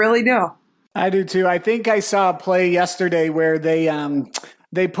run. I really do. I do too. I think I saw a play yesterday where they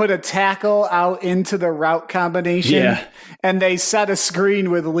put a tackle out into the route combination, and they set a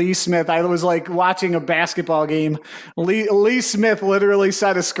screen with Lee Smith. I was like watching a basketball game. Lee Smith literally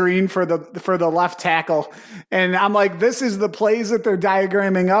set a screen for the left tackle, and I'm like, this is the plays that they're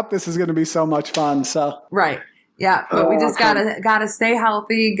diagramming up. This is going to be so much fun. So right. Yeah, but we just gotta stay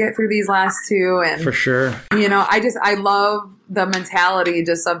healthy, get through these last two, and for sure. I love the mentality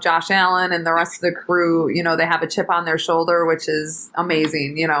just of Josh Allen and the rest of the crew. They have a chip on their shoulder, which is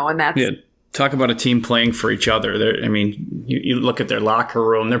amazing. And that's talk about a team playing for each other. You look at their locker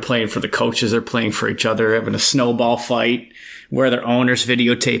room; they're playing for the coaches, they're playing for each other, having a snowball fight where their owner's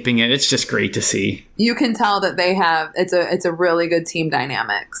videotaping it. It's just great to see. You can tell that they have it's a really good team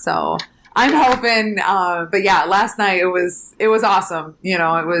dynamic. So. I'm hoping, but yeah, last night it was awesome. It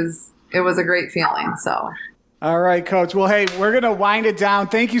was a great feeling. So, all right, Coach. Well, hey, we're gonna wind it down.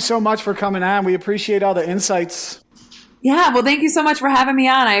 Thank you so much for coming on. We appreciate all the insights. Yeah, well, thank you so much for having me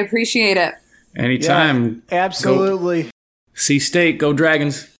on. I appreciate it. Anytime. Yeah, absolutely. See State, go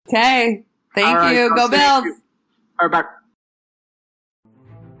Dragons. Okay, thank you. Go Bills. All right, back.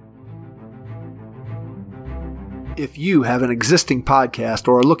 If you have an existing podcast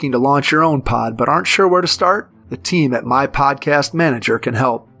or are looking to launch your own pod but aren't sure where to start, the team at My Podcast Manager can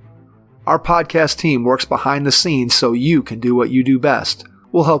help. Our podcast team works behind the scenes so you can do what you do best.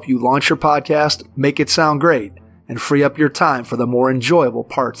 We'll help you launch your podcast, make it sound great, and free up your time for the more enjoyable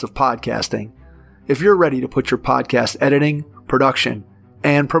parts of podcasting. If you're ready to put your podcast editing, production,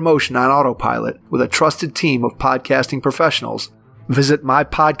 and promotion on autopilot with a trusted team of podcasting professionals, visit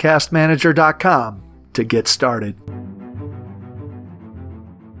mypodcastmanager.com to get started.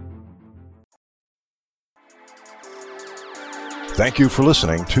 Thank you for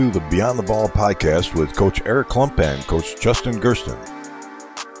listening to the Beyond the Ball podcast with Coach Eric Klump and Coach Justin Gersten.